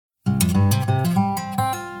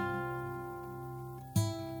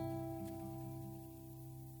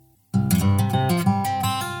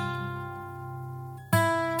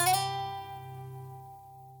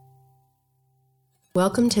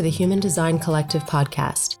Welcome to the Human Design Collective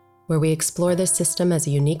podcast, where we explore this system as a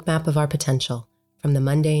unique map of our potential, from the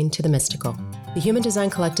mundane to the mystical. The Human Design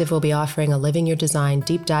Collective will be offering a Living Your Design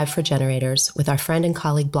deep dive for generators with our friend and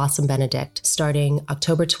colleague Blossom Benedict starting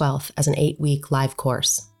October 12th as an 8-week live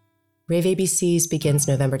course. Rave ABCs begins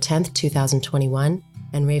November 10th, 2021,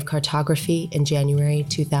 and Rave Cartography in January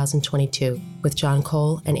 2022 with John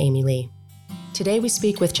Cole and Amy Lee. Today we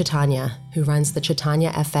speak with Chaitanya, who runs the Chaitanya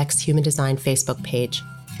FX Human Design Facebook page,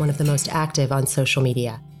 one of the most active on social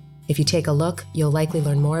media. If you take a look, you'll likely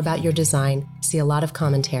learn more about your design, see a lot of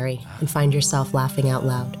commentary, and find yourself laughing out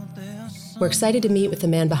loud. We're excited to meet with the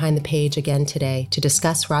man behind the page again today to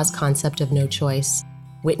discuss Ra's concept of no choice,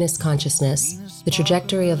 witness consciousness, the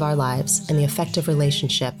trajectory of our lives, and the effective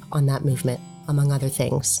relationship on that movement, among other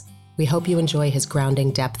things. We hope you enjoy his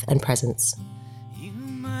grounding depth and presence.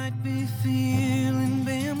 Be feeling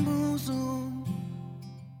bamboozled.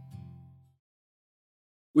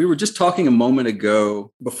 We were just talking a moment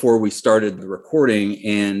ago before we started the recording,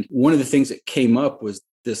 and one of the things that came up was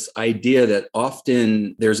this idea that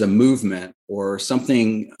often there's a movement or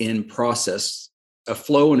something in process, a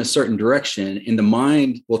flow in a certain direction, and the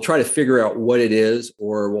mind will try to figure out what it is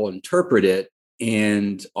or will interpret it.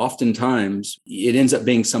 And oftentimes it ends up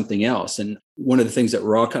being something else. And one of the things that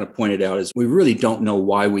Ra kind of pointed out is we really don't know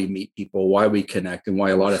why we meet people, why we connect, and why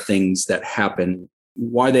a lot of things that happen,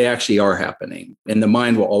 why they actually are happening. And the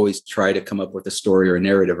mind will always try to come up with a story or a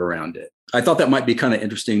narrative around it. I thought that might be kind of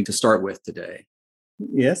interesting to start with today.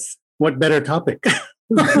 Yes. What better topic?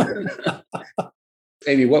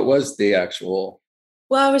 Amy, what was the actual...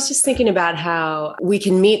 Well, I was just thinking about how we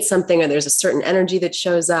can meet something or there's a certain energy that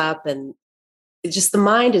shows up, and just the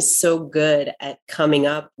mind is so good at coming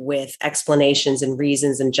up with explanations and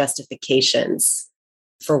reasons and justifications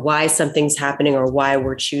for why something's happening or why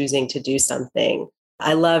we're choosing to do something.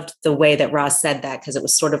 I loved the way that Ross said that, because it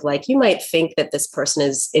was sort of like, you might think that this person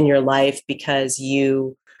is in your life because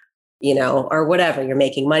you know, or whatever, you're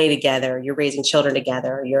making money together, you're raising children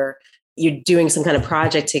together, you're doing some kind of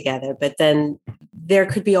project together, but then there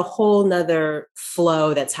could be a whole nother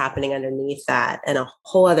flow that's happening underneath that, and a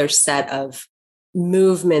whole other set of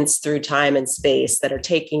movements through time and space that are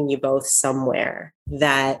taking you both somewhere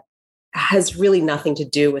that has really nothing to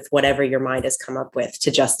do with whatever your mind has come up with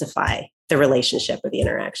to justify the relationship or the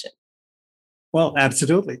interaction. Well,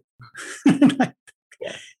 absolutely.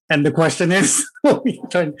 Yeah. And the question is,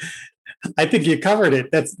 I think you covered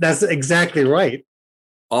it. That's exactly right.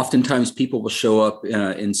 Oftentimes people will show up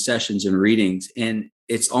in sessions and readings, and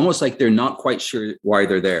it's almost like they're not quite sure why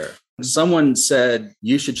they're there. Someone said,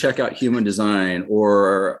 you should check out human design,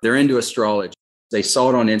 or they're into astrology. They saw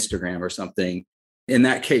it on Instagram or something. In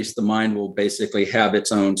that case, the mind will basically have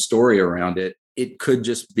its own story around it. It could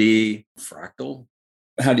just be fractal.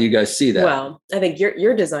 How do you guys see that? Well, I think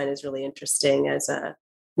your design is really interesting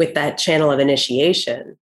with that channel of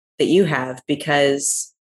initiation that you have,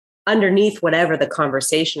 because underneath whatever the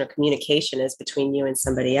conversation or communication is between you and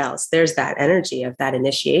somebody else, there's that energy of that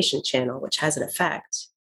initiation channel, which has an effect.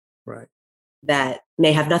 Right. That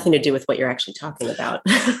may have nothing to do with what you're actually talking about.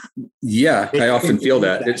 Yeah, I often feel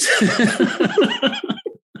that.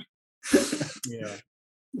 Yeah.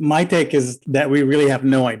 My take is that we really have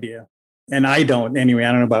no idea. And I don't anyway.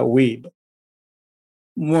 I don't know about we. But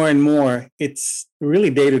more and more, it's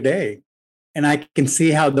really day to day. And I can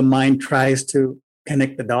see how the mind tries to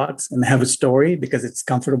connect the dots and have a story because it's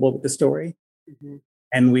comfortable with the story. Mm-hmm.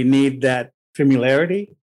 And we need that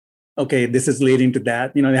familiarity. Okay, this is leading to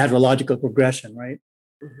that. You know, it has a logical progression, right?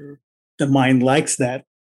 Mm-hmm. The mind likes that.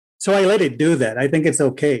 So I let it do that. I think it's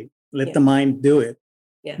okay. Let the mind do it.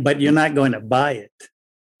 Yeah. But you're not going to buy it,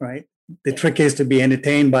 right? The trick is to be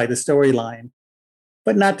entertained by the storyline,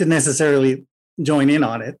 but not to necessarily join in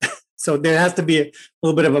on it. So there has to be a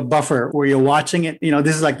little bit of a buffer where you're watching it. You know,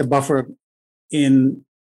 this is like the buffer in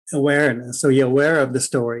awareness. So you're aware of the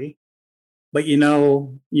story, but you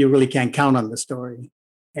know you really can't count on the story.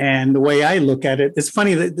 And the way I look at it, it's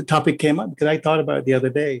funny that the topic came up because I thought about it the other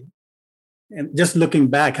day. And just looking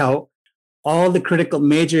back, how all the critical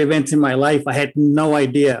major events in my life, I had no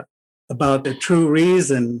idea about the true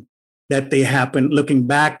reason that they happened. Looking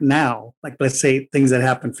back now, like let's say things that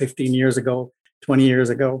happened 15 years ago, 20 years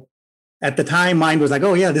ago. At the time, mind was like,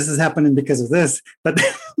 oh yeah, this is happening because of this. But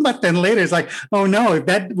then later it's like, oh no, if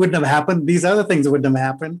that wouldn't have happened, these other things wouldn't have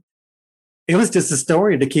happened. It was just a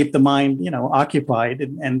story to keep the mind, occupied,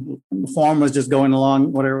 and the form was just going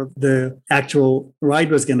along whatever the actual ride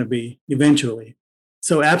was going to be eventually.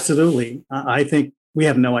 So absolutely, I think we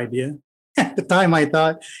have no idea. At the time, I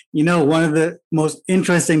thought, one of the most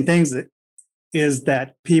interesting things is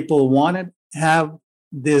that people want to have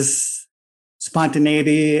this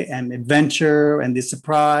spontaneity and adventure and the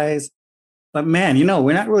surprise. But man,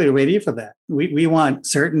 we're not really ready for that. We want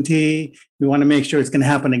certainty. We want to make sure it's going to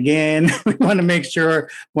happen again. We want to make sure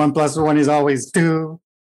 1+1 is always 2.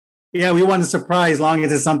 Yeah, we want a surprise, as long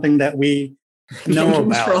as it's something that we know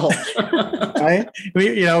about. Right?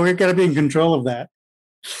 We're going to be in control of that.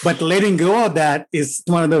 But letting go of that is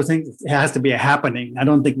one of those things. It has to be a happening. I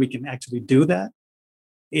don't think we can actually do that.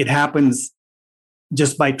 It happens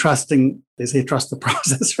just by trusting. They say trust the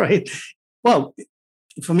process, right? Well,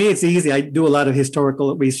 for me, it's easy. I do a lot of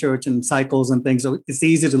historical research and cycles and things. So it's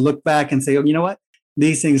easy to look back and say, oh, you know what?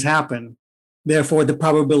 These things happen. Therefore, the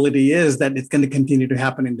probability is that it's going to continue to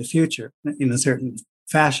happen in the future in a certain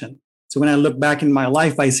fashion. So when I look back in my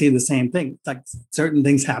life, I see the same thing. It's like certain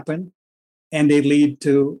things happen and they lead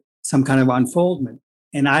to some kind of unfoldment.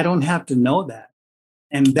 And I don't have to know that.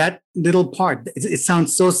 And that little part, it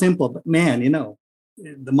sounds so simple, but man,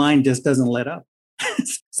 the mind just doesn't let up.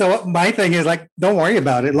 So my thing is like, don't worry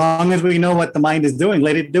about it. As long as we know what the mind is doing,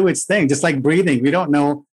 let it do its thing. Just like breathing. We don't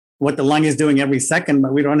know what the lung is doing every second,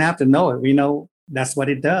 but we don't have to know it. We know that's what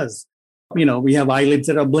it does. We have eyelids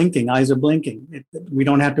that are blinking, eyes are blinking. We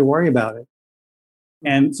don't have to worry about it.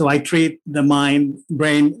 And so I treat the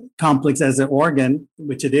mind-brain complex as an organ,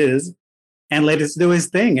 which it is, and let it do its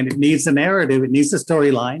thing. And it needs a narrative. It needs a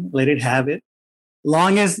storyline. Let it have it.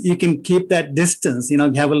 Long as you can keep that distance,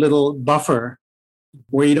 have a little buffer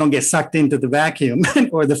where you don't get sucked into the vacuum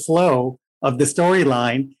or the flow of the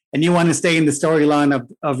storyline, and you want to stay in the storyline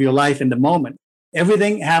of your life in the moment.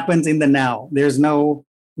 Everything happens in the now. There's no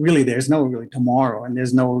really tomorrow, and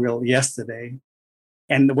there's no real yesterday.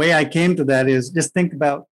 And the way I came to that is just think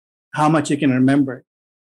about how much you can remember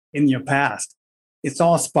in your past. It's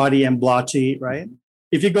all spotty and blotchy, right?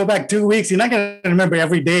 If you go back 2 weeks, you're not going to remember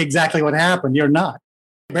every day exactly what happened. You're not.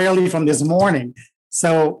 Barely from this morning.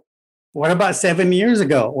 So what about 7 years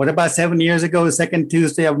ago? What about 7 years ago, the second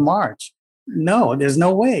Tuesday of March? No, there's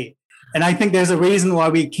no way. And I think there's a reason why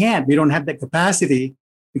we can't. We don't have that capacity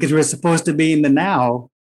because we're supposed to be in the now,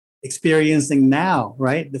 experiencing now,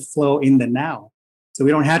 right? The flow in the now. So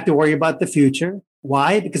we don't have to worry about the future.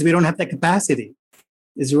 Why? Because we don't have that capacity.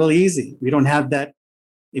 It's really easy. We don't have that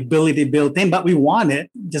ability built in, but we want it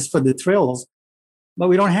just for the thrills, but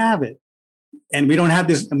we don't have it. And we don't have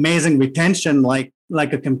this amazing retention like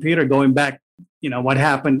a computer going back, what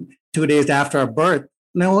happened 2 days after our birth.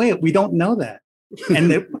 No way, we don't know that.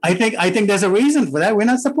 And I think there's a reason for that. We're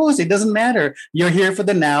not supposed to. It doesn't matter. You're here for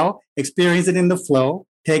the now, experience it in the flow,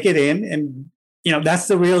 take it in, and that's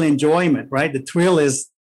the real enjoyment, right? The thrill is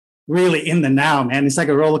really in the now, man. It's like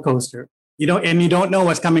a roller coaster. You don't know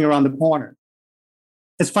what's coming around the corner.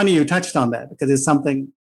 It's funny you touched on that because it's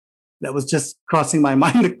something that was just crossing my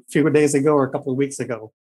mind a few days ago or a couple of weeks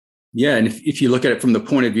ago. Yeah. And if you look at it from the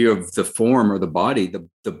point of view of the form or the body,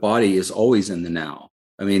 the body is always in the now.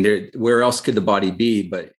 I mean, where else could the body be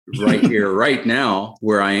but right here, right now,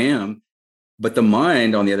 where I am? But the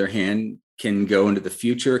mind, on the other hand, can go into the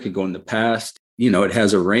future, can go in the past. It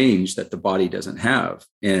has a range that the body doesn't have.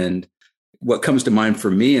 And what comes to mind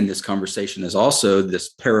for me in this conversation is also this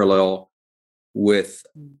parallel with,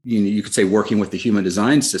 you could say, working with the human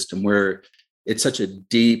design system, where it's such a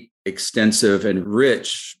deep, extensive, and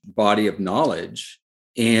rich body of knowledge.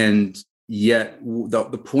 And yet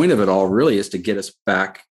the point of it all really is to get us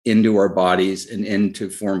back into our bodies and into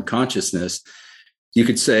form consciousness. You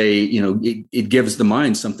could say, it gives the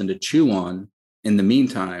mind something to chew on in the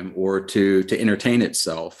meantime, or to entertain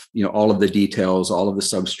itself, all of the details, all of the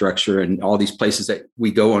substructure, and all these places that we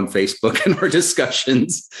go on Facebook and our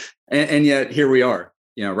discussions. And yet here we are,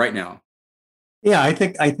 right now. Yeah, I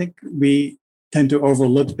think we tend to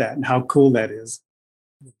overlook that and how cool that is.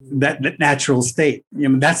 That natural state.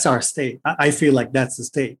 That's our state. I feel like that's the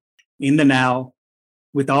state in the now,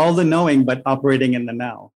 with all the knowing, but operating in the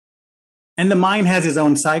now. And the mind has its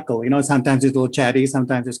own cycle. Sometimes it's a little chatty,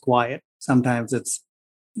 sometimes it's quiet, sometimes it's,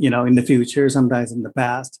 in the future, sometimes in the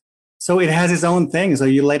past. So it has its own thing. So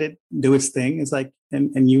you let it do its thing. It's like,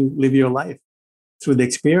 and you live your life through the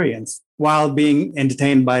experience while being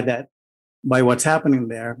entertained by what's happening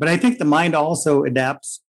there. But I think the mind also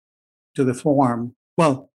adapts to the form.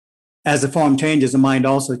 Well, as the form changes, the mind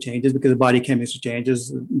also changes because the body chemistry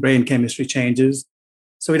changes, brain chemistry changes.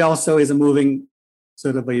 So it also is a moving,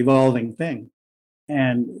 sort of evolving thing.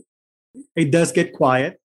 And it does get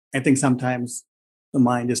quiet. I think sometimes the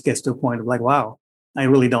mind just gets to a point of like, wow, I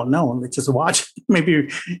really don't know. Let's just watch. Maybe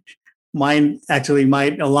mind actually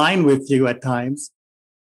might align with you at times.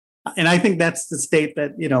 And I think that's the state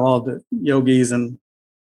that, all the yogis and,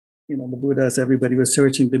 the Buddhas, everybody was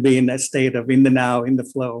searching to be in that state of in the now, in the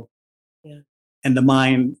flow. Yeah. And the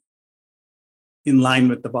mind in line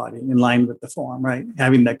with the body, in line with the form, right?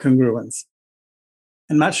 Having that congruence.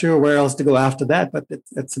 I'm not sure where else to go after that, but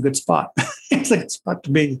it's a good spot. It's a good spot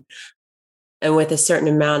to be. And with a certain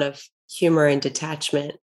amount of humor and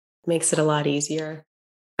detachment, makes it a lot easier.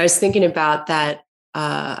 I was thinking about that.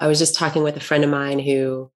 I was just talking with a friend of mine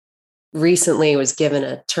who recently was given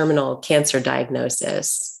a terminal cancer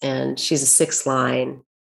diagnosis, and she's a sixth line.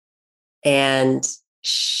 And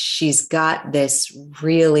she's got this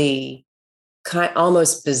really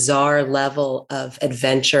almost bizarre level of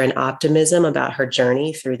adventure and optimism about her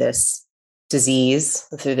journey through this disease,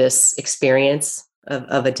 through this experience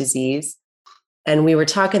of a disease. And we were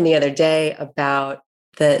talking the other day about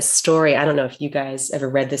the story. I don't know if you guys ever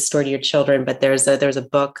read this story to your children, but there's a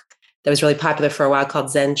book that was really popular for a while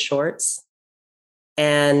called Zen Shorts.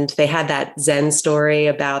 And they had that Zen story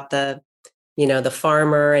about the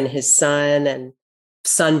farmer and his son, and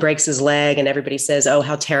son breaks his leg and everybody says, oh,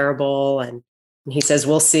 how terrible. And he says,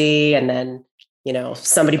 we'll see. And then,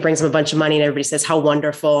 somebody brings him a bunch of money and everybody says, how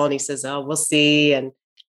wonderful. And he says, oh, we'll see. And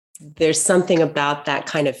there's something about that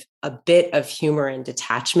kind of a bit of humor and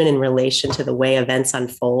detachment in relation to the way events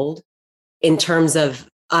unfold in terms of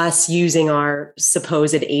us using our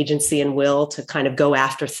supposed agency and will to kind of go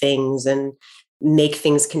after things and make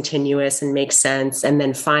things continuous and make sense, and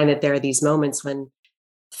then find that there are these moments when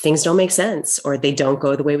things don't make sense, or they don't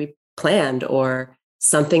go the way we planned, or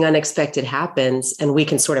something unexpected happens, and we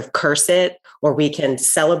can sort of curse it, or we can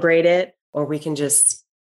celebrate it, or we can just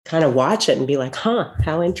kind of watch it and be like, huh,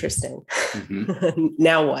 how interesting. Mm-hmm.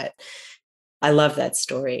 Now what? I love that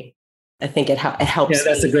story. I think it helps. Yeah,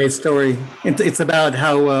 that's a great story. It's about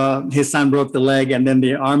how his son broke the leg, and then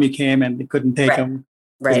the army came and they couldn't take him.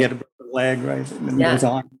 Right. He had a broken leg, right? And then it goes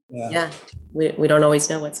on. Yeah. We don't always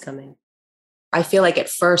know what's coming. I feel like at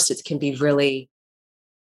first it can be really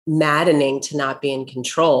maddening to not be in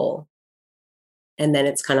control. And then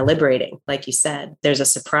it's kind of liberating. Like you said, there's a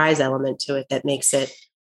surprise element to it that makes it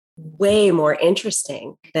way more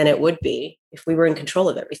interesting than it would be if we were in control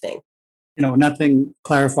of everything. Nothing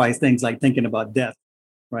clarifies things like thinking about death,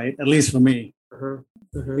 right? At least for me.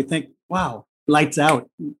 Mm-hmm. Mm-hmm. You think, wow, lights out.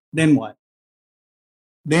 Then what?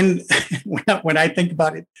 Then when I think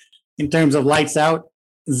about it in terms of lights out,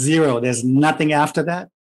 zero. There's nothing after that,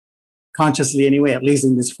 consciously anyway, at least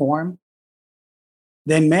in this form.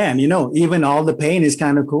 Then, man, even all the pain is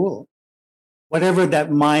kind of cool. Whatever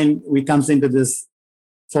that mind we comes into this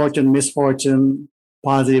fortune, misfortune,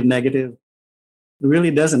 positive, negative, it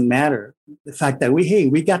really doesn't matter. The fact that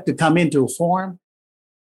we got to come into a form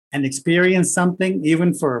and experience something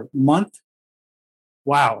even for a month.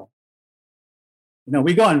 Wow.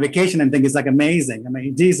 We go on vacation and think it's like amazing. I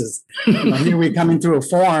mean, Jesus, here we come into a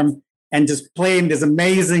form and just play in this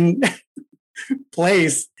amazing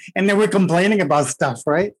place. And then we're complaining about stuff,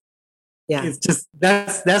 right? Yeah. It's just,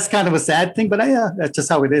 that's kind of a sad thing, but that's just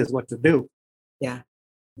how it is, what to do. Yeah.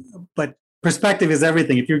 But perspective is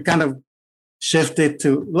everything. If you kind of shift it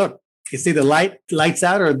to, look, you see the lights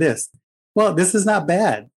out or this. Well, this is not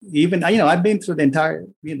bad. Even, I've been through the entire,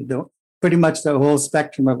 pretty much the whole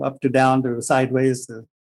spectrum of up to down to sideways.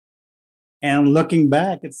 And looking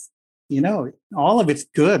back, it's, all of it's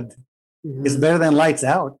good. Mm-hmm. It's better than lights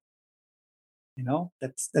out.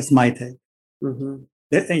 That's my take.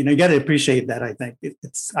 Mm-hmm. You got to appreciate that. I think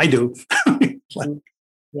I do.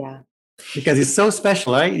 Yeah. Because it's so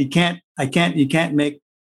special, right? You can't make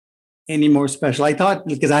any more special. I thought,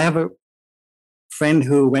 because I have a friend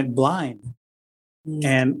who went blind,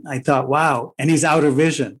 and I thought, wow, and he's out of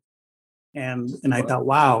vision. And I thought,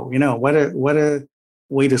 wow, what a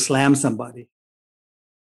way to slam somebody.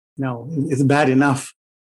 It's bad enough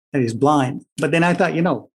that he's blind. But then I thought,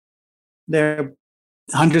 there are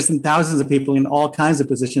hundreds and thousands of people in all kinds of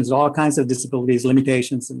positions, all kinds of disabilities,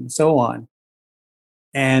 limitations, and so on.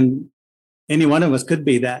 And any one of us could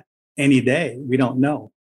be that any day. We don't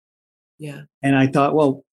know. Yeah. And I thought,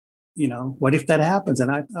 well, what if that happens?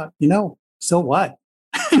 And I thought, so what?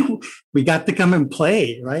 We got to come and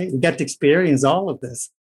play, right? We got to experience all of this.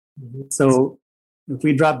 Mm-hmm. So if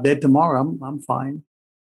we drop dead tomorrow, I'm fine.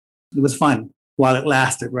 It was fun while it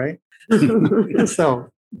lasted, right? So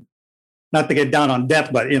not to get down on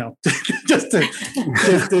death, but just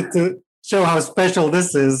to show how special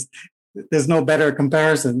this is. There's no better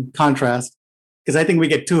contrast, because I think we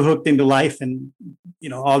get too hooked into life and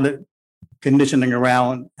all the conditioning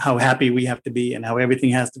around how happy we have to be and how everything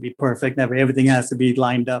has to be perfect, everything has to be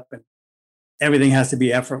lined up, and everything has to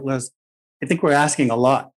be effortless. I think we're asking a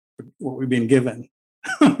lot for what we've been given.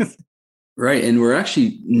 Right. And we're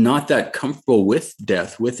actually not that comfortable with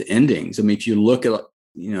death, with endings. I mean, if you look at,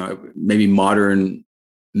 maybe modern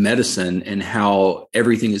medicine and how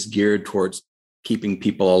everything is geared towards keeping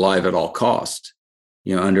people alive at all cost,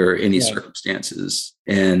 under any Yeah. circumstances.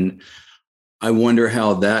 And I wonder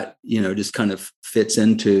how that, just kind of fits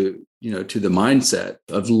into, to the mindset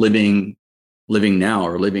of living now,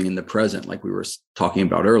 or living in the present, like we were talking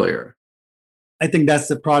about earlier. I think that's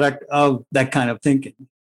the product of that kind of thinking,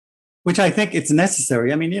 which I think it's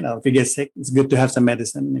necessary. I mean, if you get sick, it's good to have some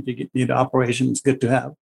medicine. If you need an operation, it's good to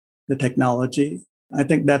have the technology. I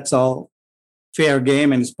think that's all fair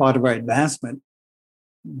game and it's part of our advancement.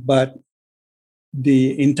 But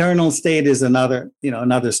the internal state is another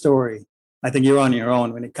story. I think you're on your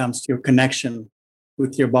own when it comes to your connection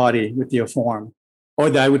with your body, with your form,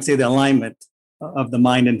 or I would say the alignment of the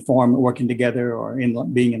mind and form working together, or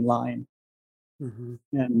being in line. Mm-hmm.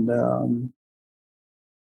 And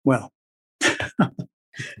well,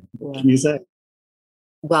 what can Yeah. you say?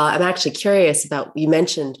 Well, I'm actually curious about, you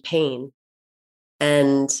mentioned pain,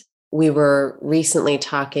 and we were recently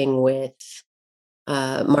talking with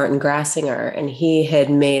Martin Grassinger, and he had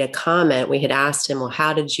made a comment. We had asked him, well,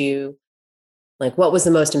 what was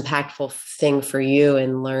the most impactful thing for you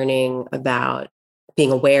in learning about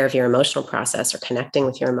being aware of your emotional process or connecting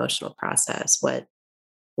with your emotional process?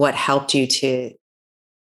 What helped you to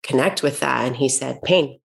connect with that? And he said,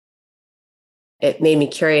 pain. It made me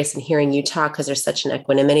curious in hearing you talk, because there's such an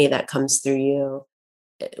equanimity that comes through you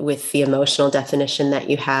with the emotional definition that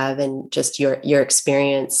you have, and just your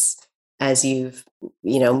experience as you've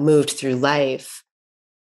moved through life.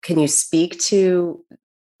 Can you speak to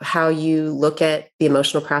how you look at the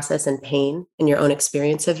emotional process and pain and your own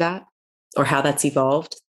experience of that, or how that's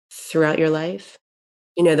evolved throughout your life?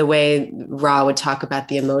 The way Ra would talk about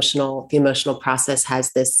the emotional process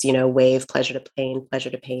has this, wave, pleasure to pain, pleasure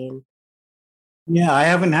to pain. Yeah, I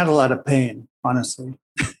haven't had a lot of pain, honestly.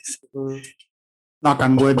 Mm. Knock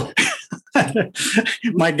on wood.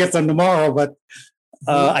 Might get some tomorrow, but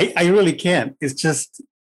I really can't. It's just,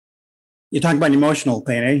 you're talking about emotional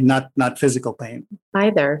pain, eh? Not physical pain.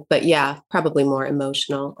 Either, but yeah, probably more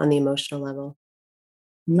emotional, on the emotional level.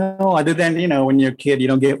 No, other than, when you're a kid, you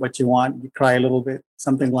don't get what you want, you cry a little bit,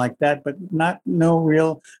 something like that, but no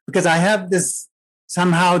real, because I have this,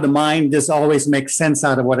 somehow the mind just always makes sense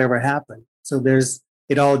out of whatever happened. So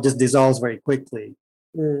it all just dissolves very quickly.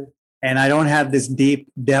 Mm. And I don't have this deep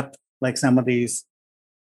depth like some of these,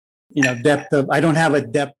 I don't have a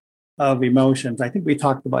depth of emotions. I think we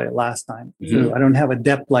talked about it last time. Mm-hmm. So I don't have a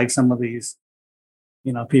depth like some of these,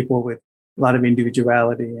 people with a lot of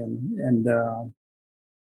individuality and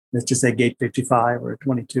let's just say gate 55 or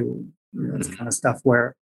 22, this kind of stuff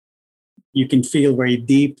where you can feel very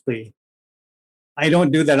deeply. I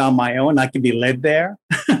don't do that on my own. I can be led there.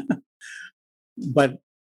 But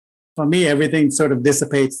for me, everything sort of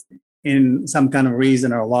dissipates in some kind of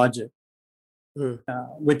reason or logic,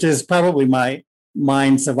 which is probably my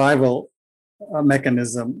mind survival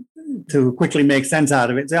mechanism to quickly make sense out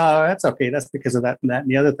of it. Say, oh, that's okay. That's because of that and that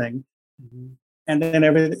and the other thing. Mm-hmm. And then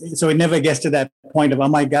everything. So it never gets to that point of, oh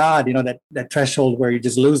my God, that threshold where you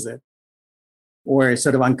just lose it, or it's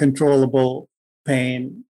sort of uncontrollable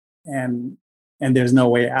pain, and there's no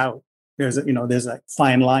way out. There's a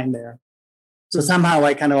fine line there. So somehow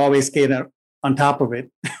I kind of always skate on top of it.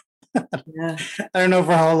 Yeah. I don't know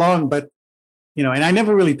for how long, but and I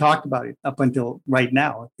never really talked about it up until right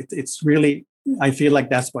now. It's really, I feel like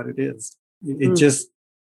that's what it is. It just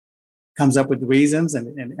comes up with reasons,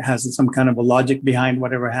 and it has some kind of a logic behind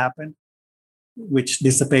whatever happened, which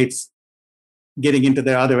dissipates getting into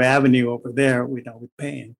the other avenue over there with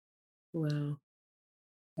pain. Wow.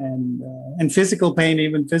 And physical pain,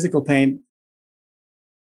 even physical pain,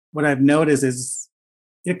 what I've noticed is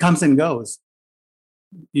it comes and goes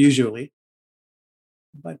usually,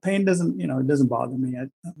 but pain doesn't, it doesn't bother me.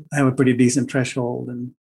 I have a pretty decent threshold,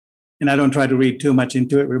 and I don't try to read too much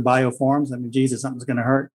into it. We're bioforms. I mean, Jesus, something's going to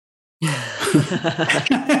hurt.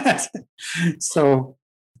 So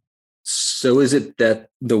is it that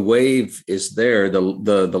the wave is there, the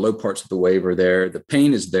low parts of the wave are there, the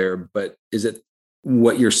pain is there, but is it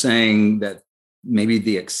what you're saying that maybe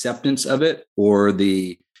the acceptance of it, or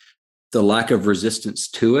the lack of resistance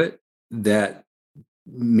to it, that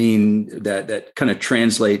kind of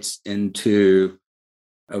translates into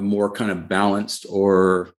a more kind of balanced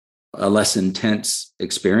or a less intense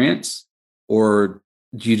experience? Or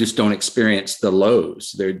you just don't experience the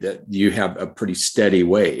lows there, that you have a pretty steady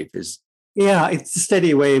wave? It's a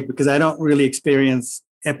steady wave, because I don't really experience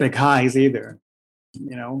epic highs either,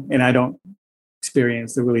 and I don't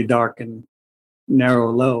experience the really dark and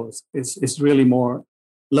narrow lows. It's really more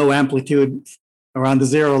low amplitude around the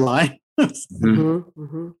zero line. I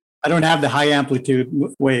don't have the high amplitude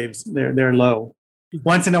waves. They're low.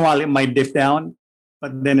 Once in a while it might dip down,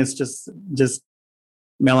 but then it's just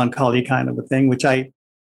melancholy kind of a thing, which I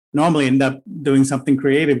normally end up doing something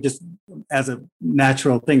creative just as a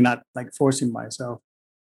natural thing, not like forcing myself.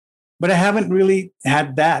 But I haven't really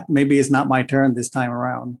had that. Maybe it's not my turn this time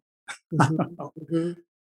around. I don't know. Mm-hmm.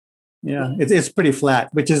 Yeah, it's pretty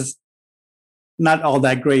flat, which is not all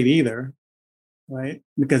that great either, right?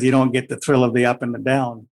 Because you don't get the thrill of the up and the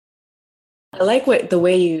down. I like the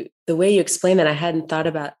way you explain that. I hadn't thought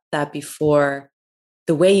about that before.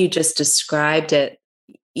 The way you just described it,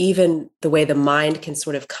 even the way the mind can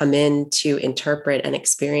sort of come in to interpret and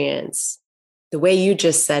experience. The way you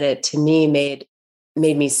just said it to me made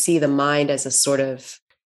me see the mind as a sort of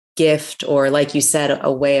gift, or like you said,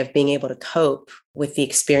 a way of being able to cope with the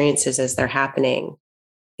experiences as they're happening.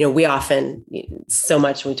 We often, so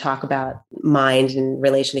much when we talk about mind in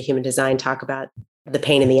relation to human design, talk about the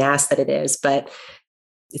pain in the ass that it is, but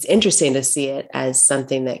it's interesting to see it as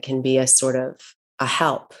something that can be a sort of a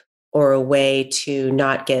help or a way to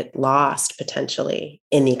not get lost potentially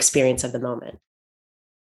in the experience of the moment.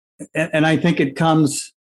 And I think it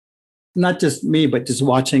comes, not just me, but just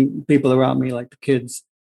watching people around me, like the kids.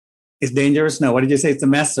 It's dangerous? No. What did you say? It's a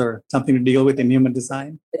mess or something to deal with in human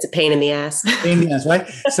design? It's a pain in the ass. Pain in the ass, right?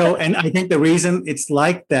 So, and I think the reason it's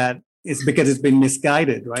like that is because it's been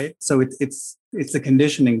misguided, right? So it's the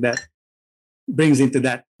conditioning that brings it to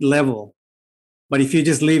that level. But if you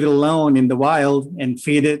just leave it alone in the wild and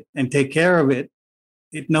feed it and take care of it,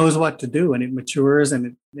 it knows what to do and it matures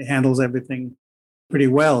and it handles everything pretty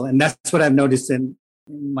well. And that's what I've noticed in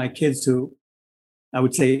my kids, who I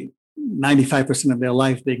would say 95% of their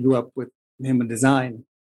life, they grew up with human design,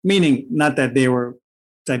 meaning not that they were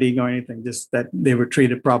studying or anything, just that they were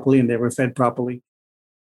treated properly and they were fed properly.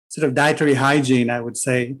 Sort of dietary hygiene, I would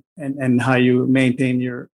say, and how you maintain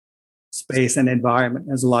your space and environment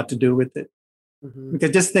has a lot to do with it. Mm-hmm. Because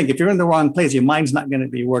just think, if you're in the wrong place, your mind's not going to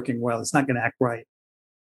be working well. It's not going to act right.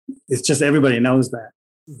 It's just everybody knows that.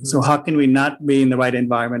 Mm-hmm. So how can we not be in the right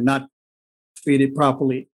environment, not feed it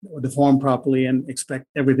properly or deform properly and expect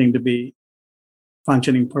everything to be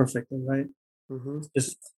functioning perfectly, right? Mm-hmm.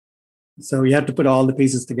 Just so you have to put all the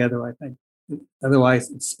pieces together, I think.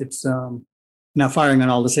 Otherwise, it's not firing on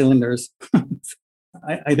all the cylinders.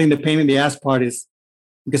 I think the pain in the ass part is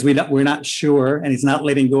because we're not sure, and it's not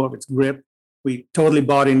letting go of its grip. We totally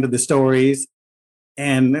bought into the stories,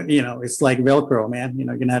 and it's like Velcro, man.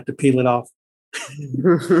 You're gonna have to peel it off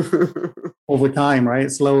over time,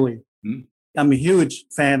 right? Slowly. Mm-hmm. I'm a huge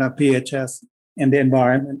fan of PHS and the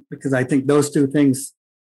environment because I think those two things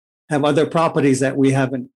have other properties that we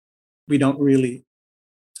don't really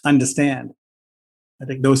understand. I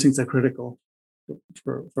think those things are critical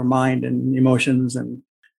for mind and emotions, and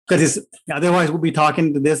because otherwise we'll be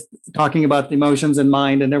talking about the emotions and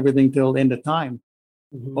mind and everything till the end of time.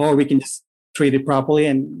 Mm-hmm. Or we can just treat it properly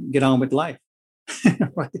and get on with life.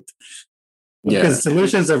 Right? Because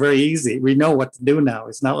solutions are very easy. We know what to do now.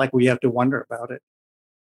 It's not like we have to wonder about it.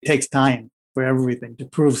 It takes time for everything. To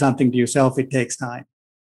prove something to yourself, it takes time.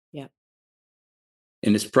 Yeah.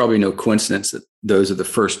 And it's probably no coincidence that those are the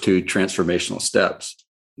first two transformational steps: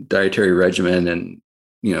 dietary regimen and,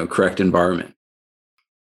 correct environment.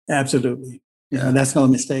 Absolutely. Yeah. That's no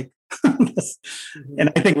mistake.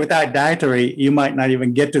 And I think without dietary, you might not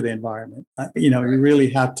even get to the environment. You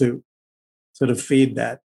really have to sort of feed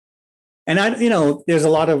that. And there's a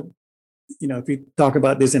lot of, if you talk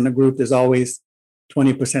about this in a group, there's always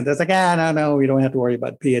 20% that's like, no, we don't have to worry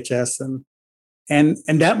about PHS. And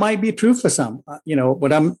that might be true for some.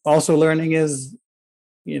 What I'm also learning is,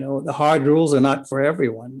 the hard rules are not for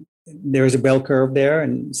everyone. There's a bell curve there,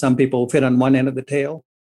 and some people fit on one end of the tail.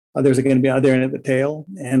 Others are going to be on the other end of the tail.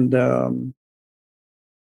 And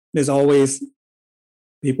there's always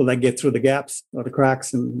people that get through the gaps or the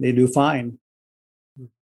cracks and they do fine.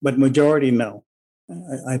 But majority, no.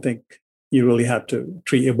 I think you really have to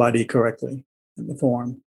treat your body correctly in the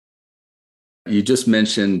form. You just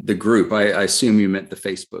mentioned the group. I assume you meant the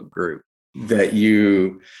Facebook group that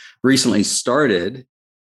you recently started.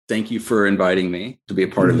 Thank you for inviting me to be a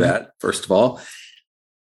part of that, first of all.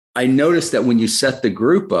 I noticed that when you set the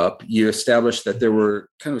group up, you established that there were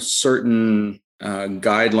kind of certain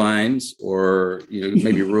guidelines or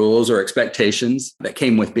maybe rules or expectations that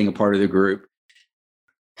came with being a part of the group.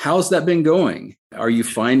 How's that been going? Are you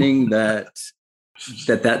finding that's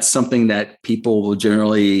something that people will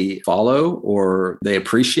generally follow or they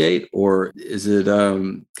appreciate? Or is it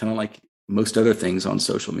kind of like most other things on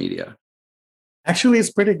social media? Actually, it's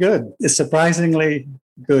pretty good. It's surprisingly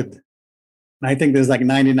good. And I think there's like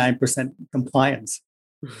 99% compliance.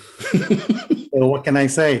 So what can I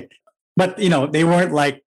say? But, they weren't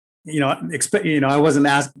like, I wasn't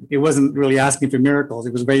asking, it wasn't really asking for miracles.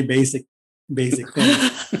 It was very basic basic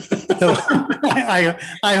things. So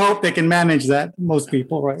I hope they can manage that. Most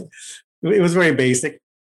people, right? It was very basic,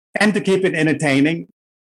 and to keep it entertaining.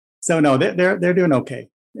 So no, they're doing okay.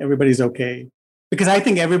 Everybody's okay, because I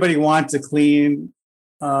think everybody wants a clean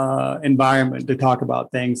environment to talk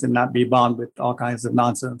about things and not be bombed with all kinds of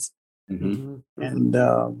nonsense. Mm-hmm. And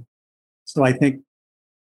so I think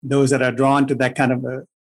those that are drawn to that kind of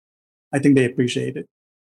I think they appreciate it.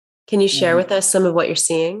 Can you share with us some of what you're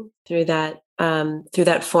seeing through that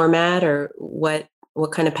format, or what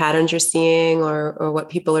kind of patterns you're seeing, or what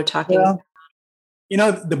people are talking about?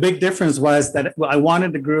 The big difference was that I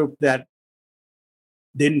wanted a group that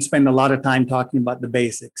didn't spend a lot of time talking about the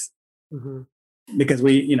basics. Mm-hmm. Because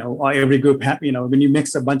every group, when you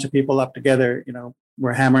mix a bunch of people up together,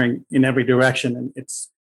 we're hammering in every direction,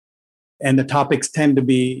 and the topics tend to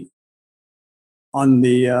be on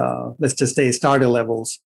the, let's just say, starter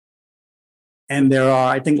levels. And there are,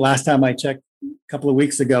 I think last time I checked a couple of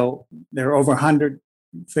weeks ago, there are over 100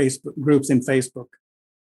 Facebook groups in Facebook,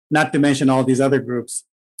 not to mention all these other groups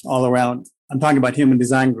all around. I'm talking about human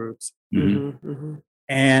design groups. Mm-hmm. Mm-hmm.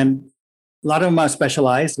 And a lot of them are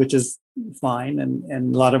specialized, which is fine.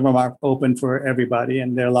 And a lot of them are open for everybody.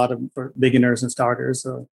 And there are a lot of them for beginners and starters.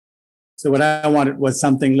 So what I wanted was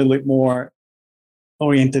something a little bit more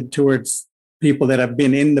oriented towards people that have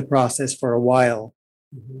been in the process for a while.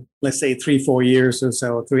 Mm-hmm. Let's say 3-4 years or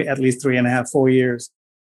so, at least 3.5-4 years.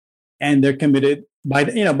 And they're committed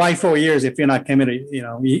by 4 years. If you're not committed,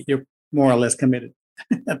 you're more or less committed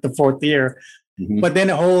at the 4th year. Mm-hmm. But then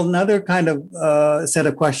a whole nother kind of set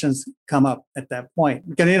of questions come up at that point.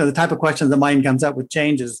 Because, the type of questions the mind comes up with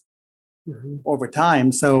changes over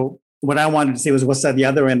time. So what I wanted to see was what's at the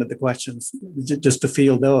other end of the questions, just to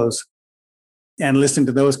feel those and listen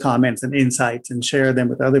to those comments and insights and share them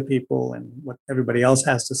with other people and what everybody else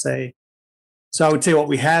has to say. So I would say what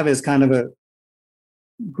we have is kind of a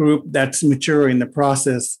group that's mature in the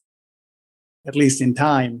process, at least in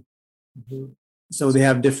time. Mm-hmm. So they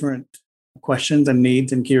have different questions and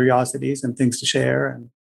needs and curiosities and things to share.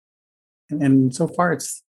 And so far it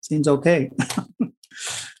seems okay.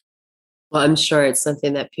 Well, I'm sure it's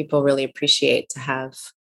something that people really appreciate, to have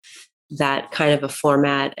that kind of a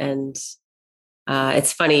format. And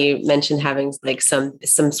it's funny you mentioned having like some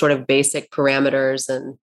sort of basic parameters,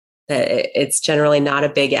 and that it's generally not a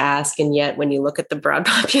big ask. And yet when you look at the broad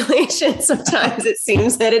population, sometimes it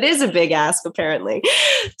seems that it is a big ask, apparently.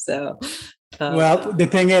 So, well, the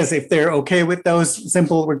thing is, if they're okay with those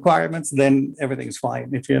simple requirements, then everything's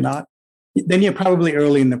fine. If you're not, then you're probably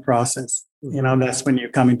early in the process. That's when you're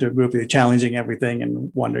coming to a group, you're challenging everything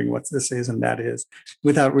and wondering what this is and that is,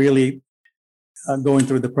 without really going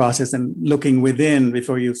through the process and looking within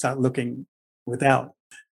before you start looking without.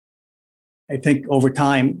 I think over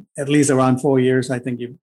time, at least around 4 years, I think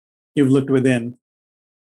you've looked within.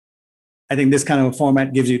 I think this kind of a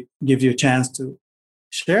format gives you a chance to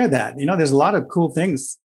share that. There's a lot of cool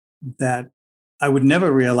things that I would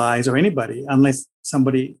never realize, or anybody, unless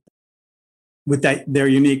somebody with their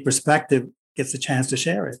unique perspective gets a chance to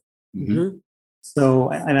share it. Mm-hmm. So,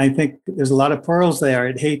 and I think there's a lot of pearls there.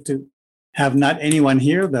 I'd hate to have not anyone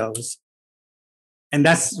hear those. And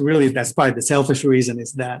that's probably the selfish reason,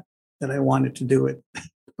 is that I wanted to do it.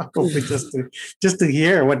 Probably just to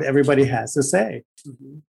hear what everybody has to say.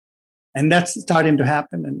 Mm-hmm. And that's starting to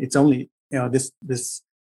happen. And it's only, this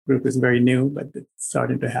group is very new, but it's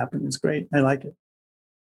starting to happen. It's great. I like it.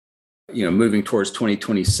 Moving towards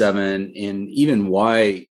 2027, and even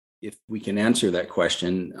why, if we can answer that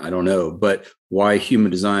question, I don't know, but why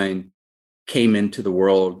human design came into the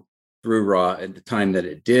world through Ra at the time that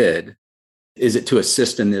it did. Is it to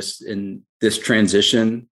assist in this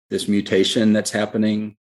transition, this mutation that's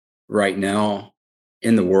happening right now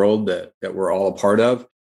in the world that we're all a part of?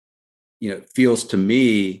 It feels to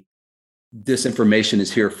me this information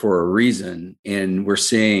is here for a reason, and we're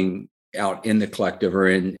seeing out in the collective or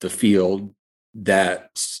in the field that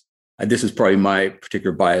this is probably my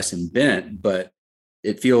particular bias and bent, but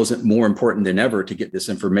it feels more important than ever to get this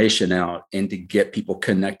information out and to get people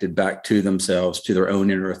connected back to themselves, to their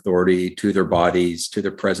own inner authority, to their bodies, to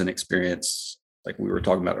their present experience, like we were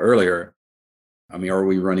talking about earlier. I mean, are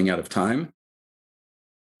we running out of time?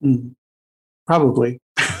 Probably.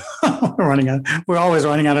 We're always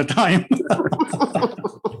running out of time.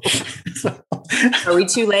 Are we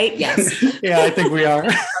too late? Yes. Yeah, I think we are.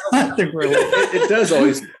 I think we're late. It does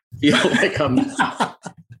always feel like I'm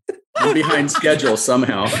behind schedule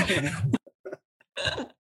somehow.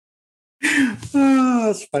 Oh,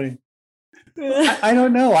 that's funny. I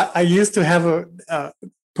don't know. I used to have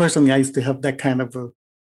personally, I used to have that kind of a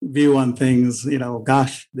view on things.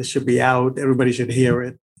 Gosh, this should be out. Everybody should hear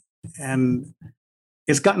it. And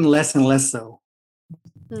it's gotten less and less so.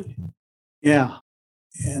 Yeah.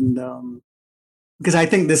 And because I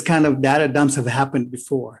think this kind of data dumps have happened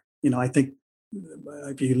before. I think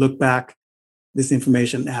if you look back, this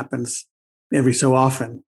information happens every so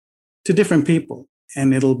often to different people.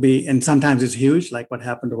 And sometimes it's huge, like what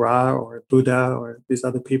happened to Ra or Buddha or these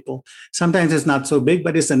other people. Sometimes it's not so big,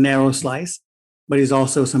 but it's a narrow slice, but it's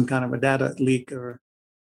also some kind of a data leak or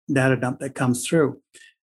data dump that comes through.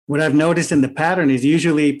 What I've noticed in the pattern is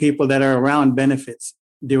usually people that are around benefits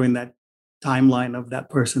during that timeline of that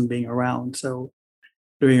person being around. So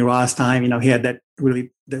during Ra's time, he had that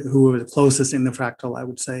who were the closest in the fractal, I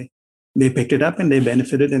would say. They picked it up and they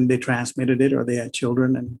benefited and they transmitted it, or they had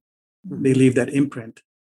children and they leave that imprint.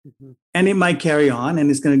 Mm-hmm. And it might carry on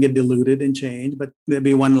and it's going to get diluted and change, but there'll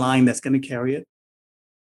be one line that's going to carry it.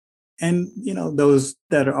 And, those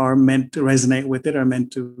that are meant to resonate with it, are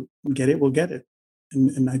meant to get it, will get it.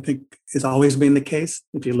 And I think it's always been the case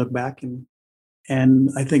if you look back. And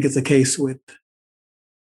I think it's the case with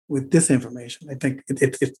this information. I think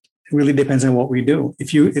it really depends on what we do.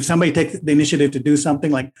 If somebody takes the initiative to do something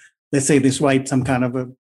like, let's say this, write some kind of a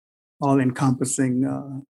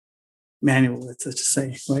all-encompassing manual, let's just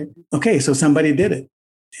say, right? Okay, so somebody did it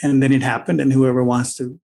and then it happened and whoever wants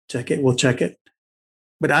to check it will check it.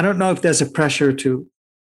 But I don't know if there's a pressure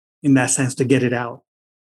in that sense, to get it out.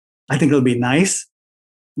 I think it'll be nice,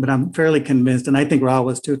 but I'm fairly convinced, and I think Ra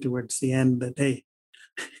was too, towards the end, that, hey,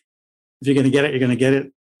 if you're going to get it, you're going to get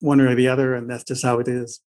it one or the other, and that's just how it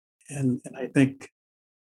is. And I think,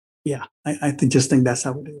 yeah, I just think that's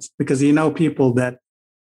how it is. Because people that,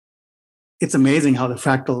 it's amazing how the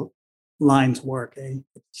fractal lines work.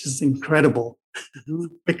 It's just incredible.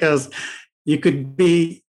 Because you could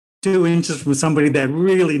be 2 inches from somebody that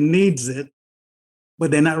really needs it,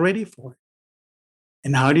 but they're not ready for it.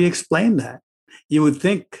 And how do you explain that? You would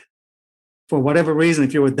think, for whatever reason,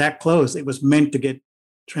 if you were that close, it was meant to get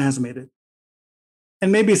transmitted.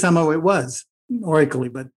 And maybe somehow it was, oracally,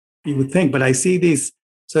 but you would think. But I see these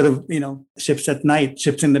sort of, ships at night,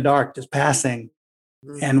 ships in the dark, just passing.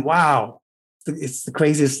 And wow, it's the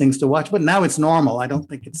craziest things to watch. But now it's normal. I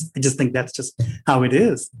just think that's just how it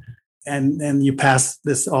is. And you pass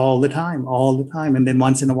this all the time. And then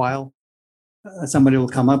once in a while, somebody will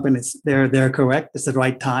come up and they're correct. It's the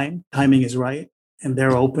right time. Timing is right. And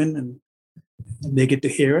they're open and they get to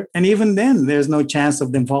hear it. And even then, there's no chance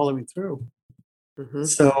of them following through. Mm-hmm.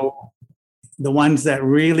 So the ones that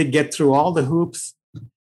really get through all the hoops,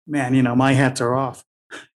 man, my hats are off.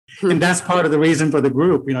 And that's part of the reason for the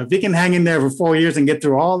group. If you can hang in there for 4 years and get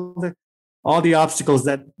through all the obstacles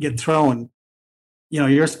that get thrown,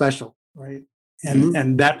 you're special, right?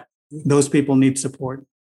 And that those people need support.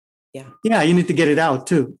 Yeah, you need to get it out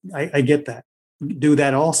too. I get that. Do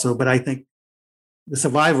that also, but I think the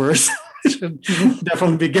survivors should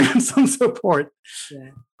definitely be given some support.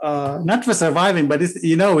 Not for surviving, but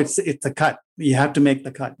it's a cut. You have to make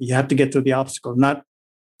the cut. You have to get through the obstacle. Not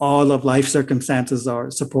all of life circumstances are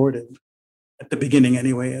supportive at the beginning,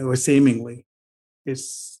 anyway, or seemingly.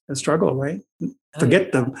 It's a struggle, right?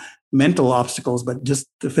 Forget the mental obstacles, but just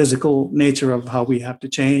the physical nature of how we have to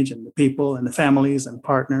change, and the people and the families and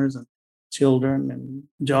partners and children and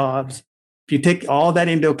jobs. If you take all that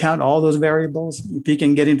into account, all those variables, if you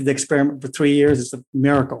can get into the experiment for 3 years, it's a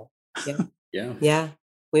miracle. Yeah.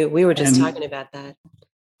 We were just talking about that.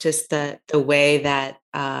 Just the way that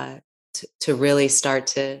to really start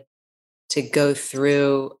to go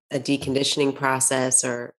through a deconditioning process,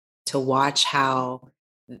 or to watch how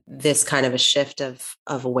this kind of a shift of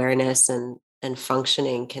awareness and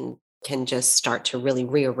functioning can just start to really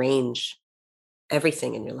rearrange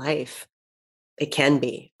everything in your life. It can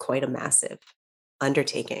be quite a massive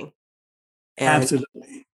undertaking. And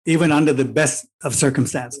absolutely. Even under the best of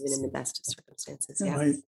circumstances. Even in the best of circumstances, yeah.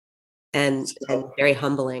 Right. And very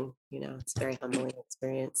humbling, it's a very humbling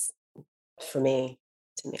experience to me,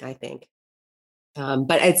 I think.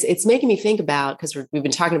 But it's making me think about, because we've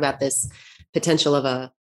been talking about this potential of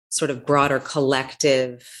a sort of broader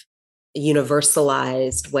collective,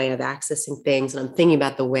 universalized way of accessing things. And I'm thinking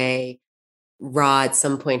about the way Ra at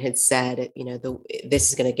some point had said, this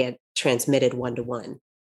is going to get transmitted one-to-one,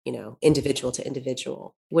 individual to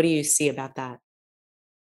individual. What do you see about that?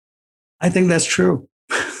 I think that's true.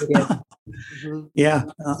 Yeah,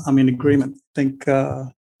 I'm in agreement. I think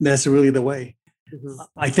that's really the way. Mm-hmm.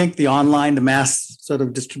 I think the mass sort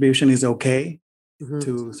of distribution is okay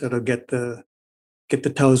to sort of get the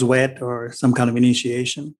toes wet or some kind of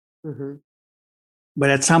initiation. Mm-hmm.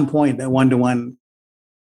 But at some point, that one-to-one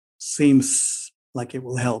seems like it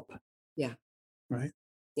will help. Yeah. Right.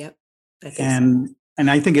 Yep. I think and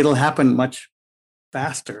I think it'll happen much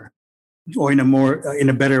faster or in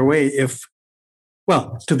a better way,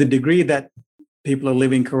 to the degree that people are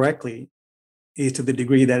living correctly, is to the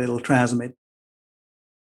degree that it'll transmit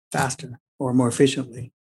faster or more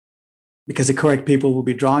efficiently, because the correct people will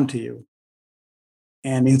be drawn to you.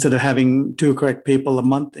 And instead of having 2 correct people a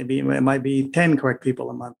month, it might be 10 correct people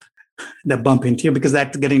a month that bump into you, because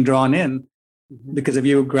that's getting drawn in because of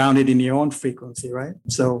you grounded in your own frequency, right?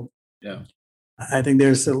 So Yeah. I think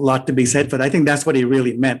there's a lot to be said, but I think that's what he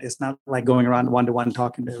really meant. It's not like going around one-to-one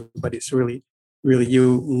talking to everybody. It's really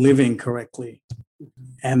you living correctly.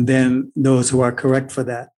 And then those who are correct for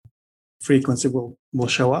that frequency will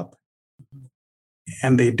show up.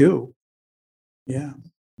 And they do. Yeah.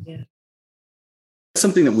 Yeah.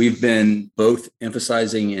 Something that we've been both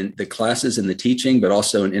emphasizing in the classes and the teaching, but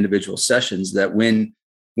also in individual sessions, that when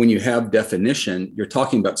you have definition, you're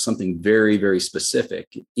talking about something very, very specific.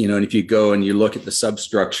 And if you go and you look at the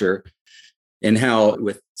substructure and how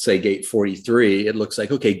with, say, gate 43, it looks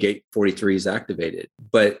like, okay, gate 43 is activated,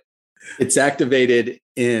 but it's activated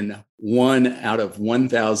in 1 out of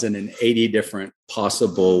 1,080 different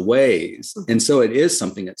possible ways. And so it is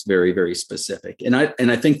something that's very, very specific. And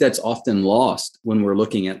I think that's often lost when we're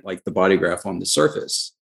looking at like the body graph on the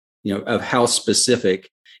surface, of how specific,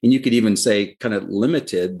 and you could even say kind of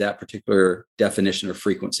limited, that particular definition of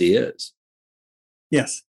frequency is.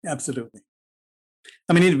 Yes, absolutely.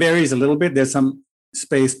 I mean, it varies a little bit. There's some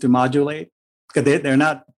space to modulate, because they're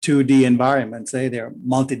not 2D environments, they're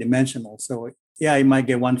multidimensional. So yeah, you might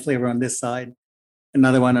get one flavor on this side,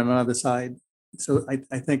 another one on another side. So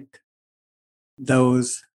I think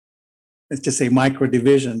those, let's just say, micro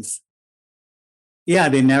divisions, yeah,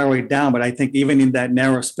 they narrow it down, but I think even in that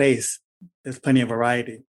narrow space, there's plenty of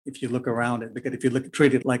variety if you look around it. Because if you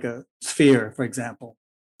treat it like a sphere, for example,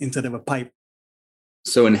 instead of a pipe.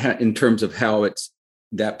 So in terms of how it's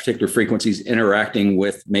that particular frequency is interacting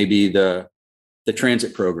with maybe the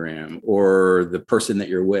transit program or the person that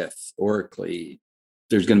you're with oracally,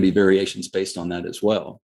 there's going to be variations based on that as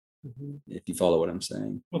well, if you follow what I'm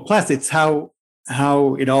saying. Well, plus it's how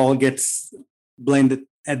it all gets blended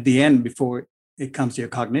at the end before it comes to your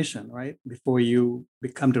cognition, right? Before you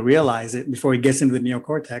become to realize it, before it gets into the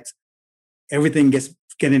neocortex, everything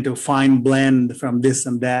get into a fine blend from this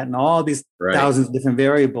and that, and all these thousands of different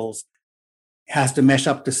variables has to mesh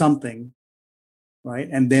up to something, right?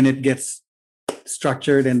 And then it gets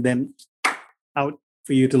structured and then out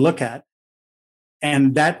for you to look at.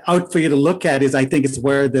 And that out for you to look at is, I think, it's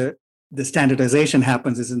where the standardization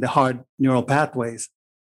happens, is in the hard neural pathways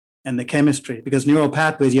and the chemistry. Because neural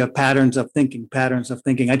pathways, you have patterns of thinking.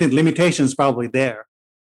 I think limitation is probably there,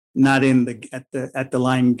 not in at the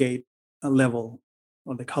line gate level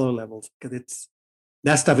or the color levels, because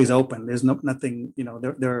that stuff is open. There's nothing,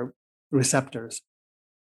 there are receptors,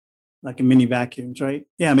 like in mini vacuums, right?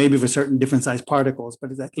 Yeah, maybe for certain different size particles,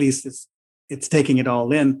 but at least it's taking it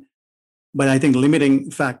all in. But I think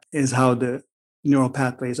limiting fact is how the neural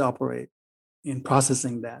pathways operate in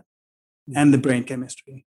processing that, and the brain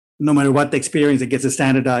chemistry. No matter what the experience, it gets a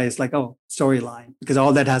standardized, like, storyline, because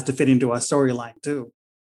all that has to fit into a storyline too.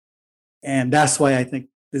 And that's why I think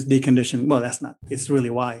this deconditioning, it's really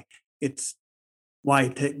why. It's why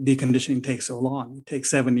deconditioning takes so long. It takes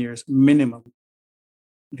 7 years minimum,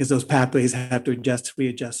 because those pathways have to adjust,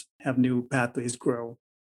 readjust, have new pathways grow,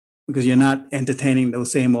 because you're not entertaining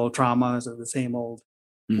those same old traumas or the same old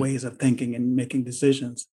ways of thinking and making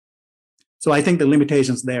decisions. So I think the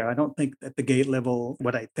limitation's there. I don't think at the gate level,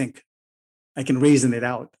 what I think, I can reason it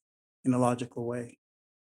out in a logical way.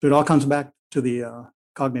 So it all comes back to the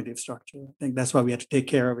cognitive structure. I think that's why we have to take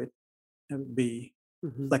care of it and be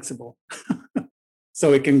flexible.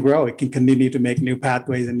 So it can grow. It can continue to make new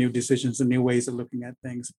pathways and new decisions and new ways of looking at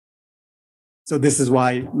things. So this is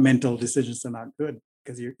why mental decisions are not good,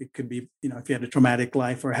 because it could be, if you had a traumatic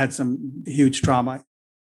life or had some huge trauma,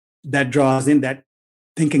 that draws in that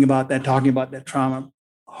thinking about that, talking about that trauma,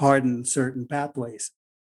 hardens certain pathways.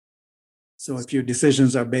 So if your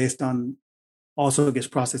decisions are based on, also gets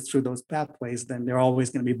processed through those pathways, then they're always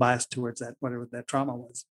going to be biased towards that, whatever that trauma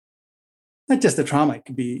was. Not just the trauma, it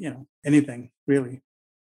could be, anything really,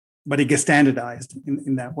 but it gets standardized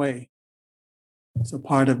in that way. So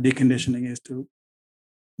part of deconditioning is to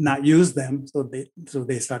not use them, so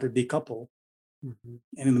they start to decouple. And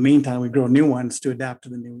in the meantime, we grow new ones to adapt to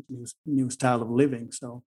the new style of living.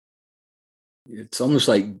 So it's almost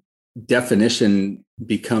like definition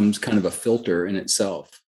becomes kind of a filter in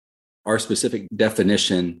itself. Our specific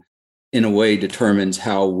definition, in a way, determines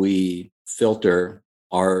how we filter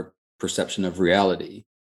our perception of reality.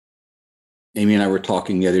 Amy and I were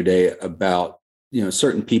talking the other day about,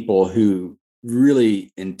 certain people who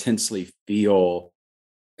really intensely feel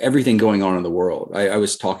everything going on in the world. I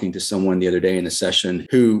was talking to someone the other day in a session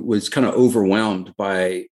who was kind of overwhelmed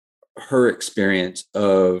by her experience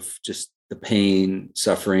of just the pain,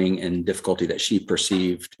 suffering, and difficulty that she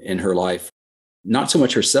perceived in her life, not so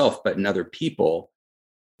much herself, but in other people.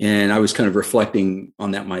 And I was kind of reflecting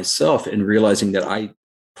on that myself and realizing that I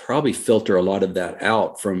probably filter a lot of that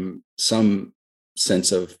out from some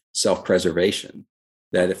sense of self-preservation.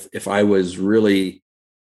 That if I was really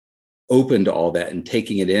open to all that and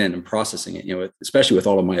taking it in and processing it, especially with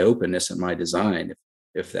all of my openness and my design,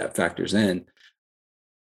 if that factors in,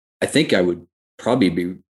 I think I would probably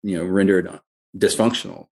be, rendered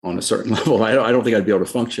dysfunctional on a certain level. I don't think I'd be able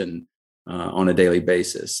to function on a daily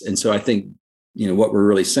basis. And so I think, what we're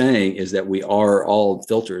really saying is that we are all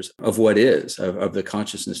filters of what is, of the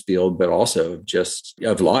consciousness field, but also just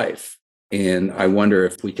of life. And I wonder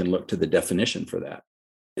if we can look to the definition for that.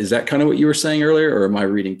 Is that kind of what you were saying earlier, or am I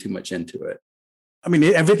reading too much into it? I mean,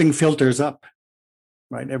 everything filters up,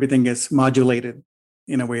 right? Everything gets modulated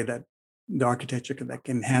in a way that the architecture that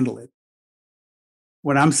can handle it.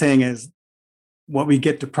 What I'm saying is what we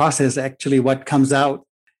get to process, actually what comes out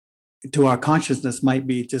to our consciousness might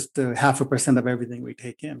be just 0.5% of everything we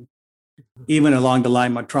take in, even along the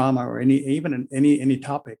line of trauma or any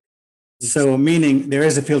topic. So meaning there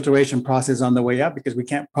is a filtration process on the way up because we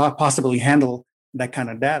can't possibly handle that kind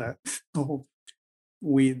of data.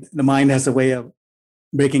 The mind has a way of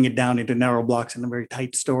breaking it down into narrow blocks in a very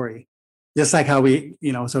tight story. Just like how we,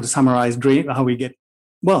 so to summarize how we get,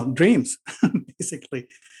 dreams, basically.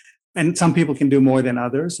 And some people can do more than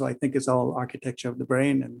others. So I think it's all architecture of the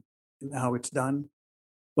brain and how it's done.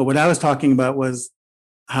 But what I was talking about was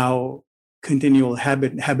how continual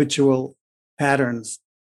habitual patterns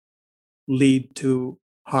lead to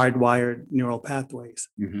hardwired neural pathways.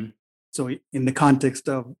 Mm-hmm. So in the context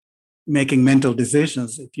of making mental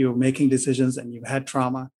decisions, if you're making decisions and you've had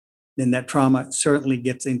trauma, then that trauma certainly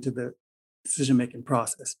gets into the decision-making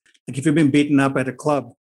process. Like if you've been beaten up at a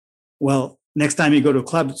club, well, next time you go to a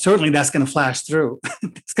club, certainly that's going to flash through.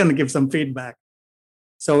 It's going to give some feedback.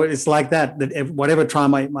 So it's like that whatever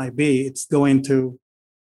trauma it might be, it's going to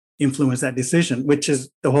influence that decision, which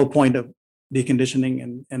is the whole point of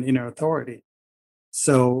deconditioning and inner authority.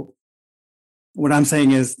 So what I'm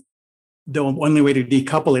saying is the only way to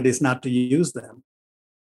decouple it is not to use them,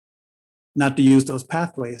 not to use those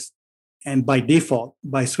pathways. And by default,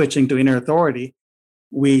 by switching to inner authority,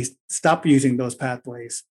 we stop using those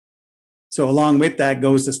pathways. So along with that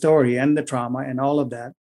goes the story and the trauma and all of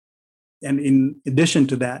that. And in addition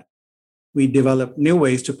to that, we develop new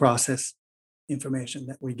ways to process information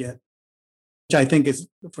that we get, which I think is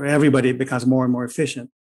for everybody, it becomes more and more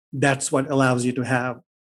efficient. That's what allows you to have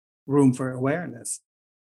room for awareness.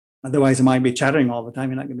 Otherwise, it might be chattering all the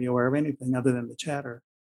time. You're not going to be aware of anything other than the chatter.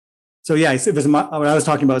 So yeah, it was what I was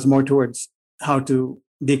talking about is more towards how to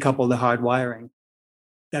decouple the hard wiring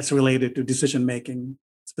that's related to decision making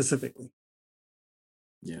specifically.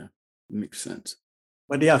 Yeah, makes sense.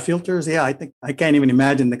 But yeah, filters. Yeah, I think I can't even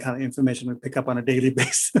imagine the kind of information we pick up on a daily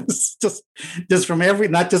basis. just from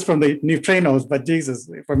not just from the neutrinos, but Jesus,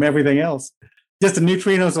 from everything else. Just the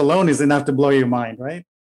neutrinos alone is enough to blow your mind, right?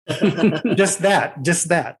 just that.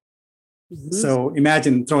 Mm-hmm. So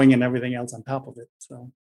imagine throwing in everything else on top of it.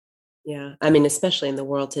 So. Yeah. I mean, especially in the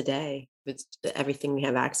world today, it's everything we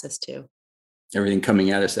have access to. Everything coming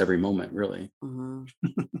at us every moment, really. Mm-hmm.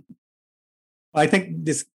 I think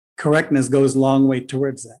this correctness goes a long way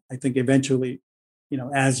towards that. I think eventually,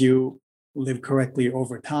 as you live correctly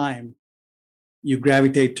over time, you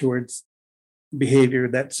gravitate towards behavior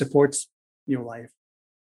that supports your life.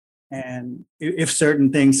 And if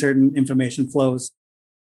certain information flows,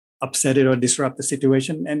 upset it or disrupt the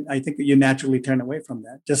situation. And I think you naturally turn away from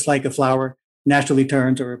that. Just like a flower naturally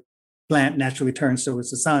turns or a plant naturally turns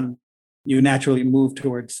towards the sun, you naturally move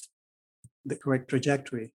towards the correct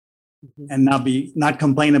trajectory and not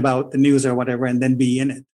complain about the news or whatever and then be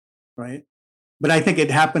in it, right? But I think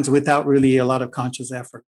it happens without really a lot of conscious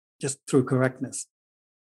effort, just through correctness.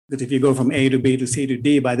 Because if you go from A to B to C to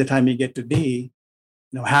D, by the time you get to D,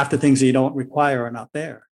 half the things you don't require are not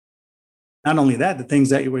there. Not only that, the things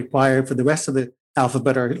that you require for the rest of the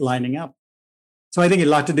alphabet are lining up. So I think a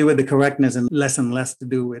lot to do with the correctness and less to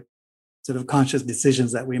do with sort of conscious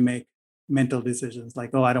decisions that we make, mental decisions like,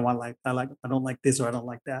 oh, I don't like this or I don't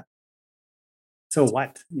like that. So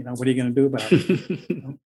what? What are you going to do about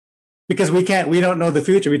it? Because we don't know the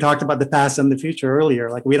future. We talked about the past and the future earlier.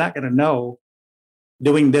 Like we're not going to know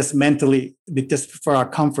doing this mentally just for our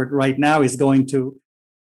comfort right now is going to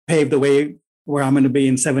pave the way where I'm going to be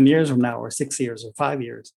in 7 years from now, or 6 years, or 5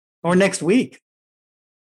 years, or next week.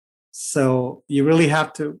 So you really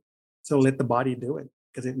have to let the body do it.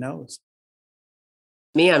 because it knows.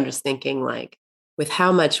 Me, I'm just thinking like with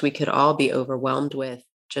how much we could all be overwhelmed with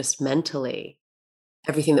just mentally,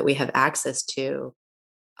 everything that we have access to.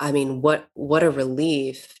 I mean, what a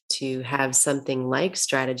relief to have something like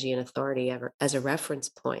strategy and authority ever as a reference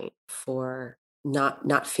point for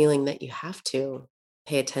not feeling that you have to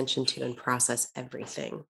pay attention to and process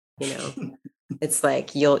everything. It's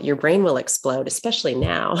like your brain will explode, especially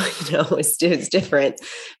now. It's different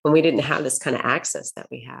when we didn't have this kind of access that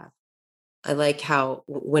we have. I like how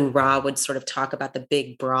when Ra would sort of talk about the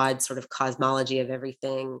big, broad sort of cosmology of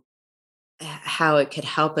everything, how it could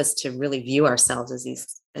help us to really view ourselves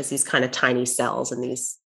as these kind of tiny cells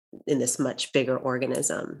in this much bigger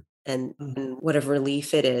organism. And what a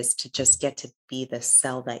relief it is to just get to be the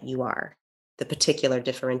cell that you are, the particular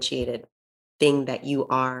differentiated thing that you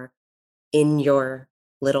are in your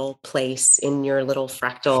little place, in your little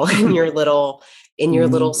fractal, in your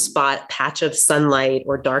little spot, patch of sunlight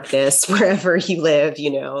or darkness, wherever you live,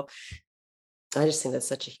 I just think that's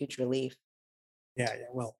such a huge relief. Yeah.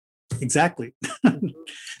 Well, exactly. And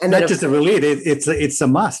not just a relief, it's a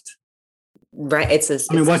must. Right.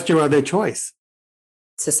 What's your other choice?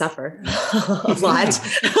 To suffer a lot.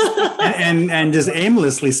 and just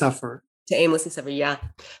aimlessly suffer. To aimlessly suffer, yeah.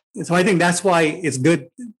 So I think that's why it's good,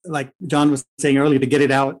 like John was saying earlier, to get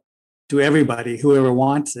it out to everybody, whoever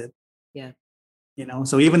wants it. Yeah.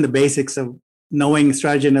 So even the basics of knowing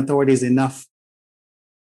strategy and authority is enough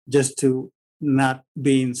just to not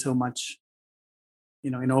be in so much,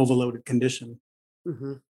 in an overloaded condition.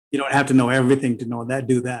 Mm-hmm. You don't have to know everything to know that,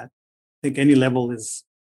 do that. I think any level is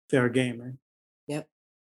fair game, right? Yep.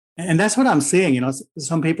 And that's what I'm seeing.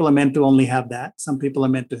 Some people are meant to only have that. Some people are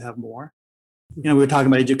meant to have more. We were talking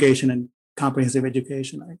about education and comprehensive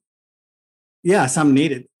education. Right? Yeah, some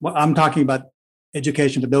need it. Well, I'm talking about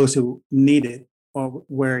education for those who need it or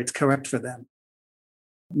where it's correct for them.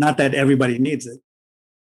 Not that everybody needs it.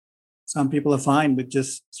 Some people are fine with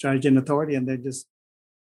just strategy and authority, and they're just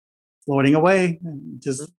floating away and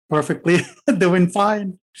just perfectly doing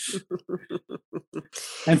fine.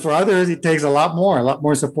 And for others, it takes a lot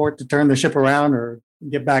more support to turn the ship around or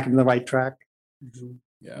get back into the right track. Mm-hmm.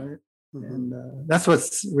 Yeah. Right? Mm-hmm. And that's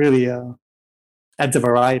what's really adds a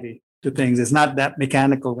variety to things. It's not that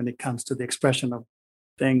mechanical when it comes to the expression of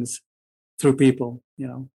things through people,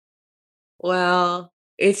 Well,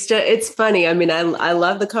 it's funny. I mean, I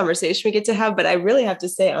love the conversation we get to have, but I really have to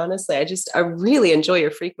say, honestly, I really enjoy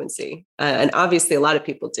your frequency. And obviously a lot of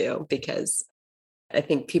people do, because I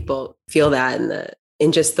think people feel that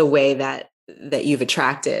in just the way that you've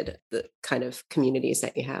attracted the kind of communities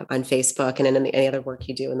that you have on Facebook and in any other work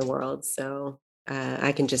you do in the world. So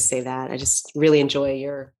I can just say that I just really enjoy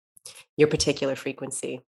your particular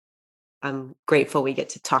frequency. I'm grateful we get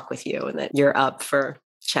to talk with you and that you're up for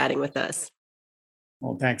chatting with us.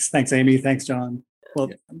 Well, thanks, Amy. Thanks, John.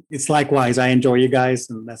 Well, It's likewise. I enjoy you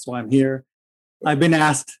guys, and that's why I'm here. I've been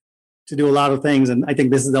asked to do a lot of things, and I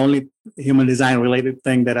think this is the only human design related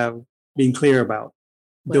thing that I've been clear about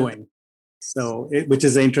doing. So, which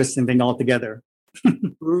is an interesting thing altogether.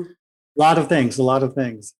 Mm-hmm. A lot of things,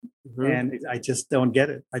 Mm-hmm. and I just don't get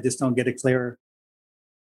it. I just don't get a clear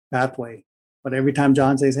pathway. But every time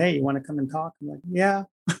John says, "Hey, you want to come and talk?" I'm like, "Yeah,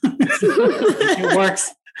 it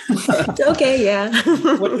works." Okay, yeah.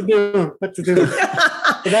 What to do? But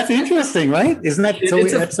that's interesting, right? Isn't that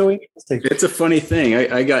that's so interesting? It's a funny thing.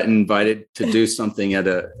 I got invited to do something at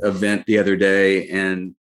an event the other day,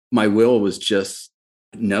 and my will was just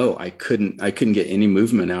no. I couldn't get any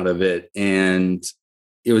movement out of it, and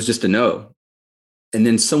it was just a no. And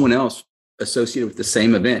then someone else associated with the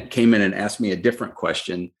same event came in and asked me a different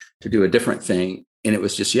question to do a different thing, and it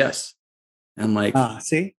was just yes. And I'm like,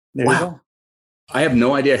 see, there wow. You go. I have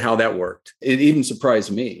no idea how that worked. It even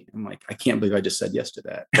surprised me. I'm like, I can't believe I just said yes to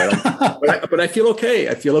that. But I feel okay.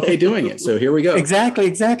 I feel okay doing it. So here we go. Exactly.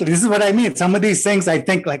 This is what I mean. Some of these things I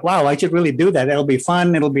think like, wow, I should really do that. It'll be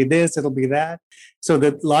fun. It'll be this. It'll be that. So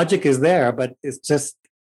the logic is there, but it's just,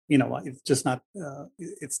 it's just not.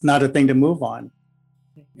 It's not a thing to move on.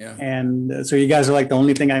 Yeah. And so you guys are like the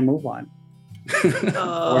only thing I move on. For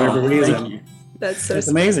whatever reason. That's so. It's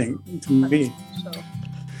amazing to me.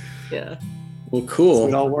 Yeah. Well, cool. So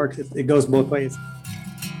it all works. It goes both ways.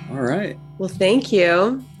 All right. Well, thank you.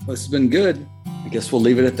 Well, this has been good. I guess we'll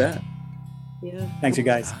leave it at that. Yeah. Thanks, you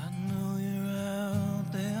guys.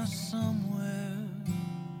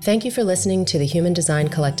 Thank you for listening to the Human Design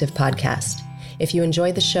Collective podcast. If you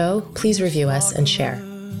enjoyed the show, please review us and share.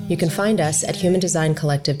 You can find us at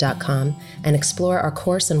humandesigncollective.com and explore our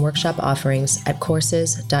course and workshop offerings at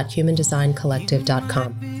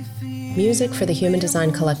courses.humandesigncollective.com. Music for the Human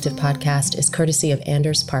Design Collective podcast is courtesy of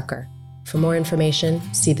Anders Parker. For more information,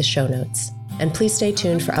 see the show notes. And please stay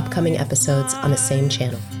tuned for upcoming episodes on the same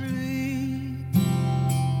channel.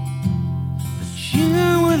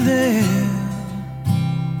 You were there.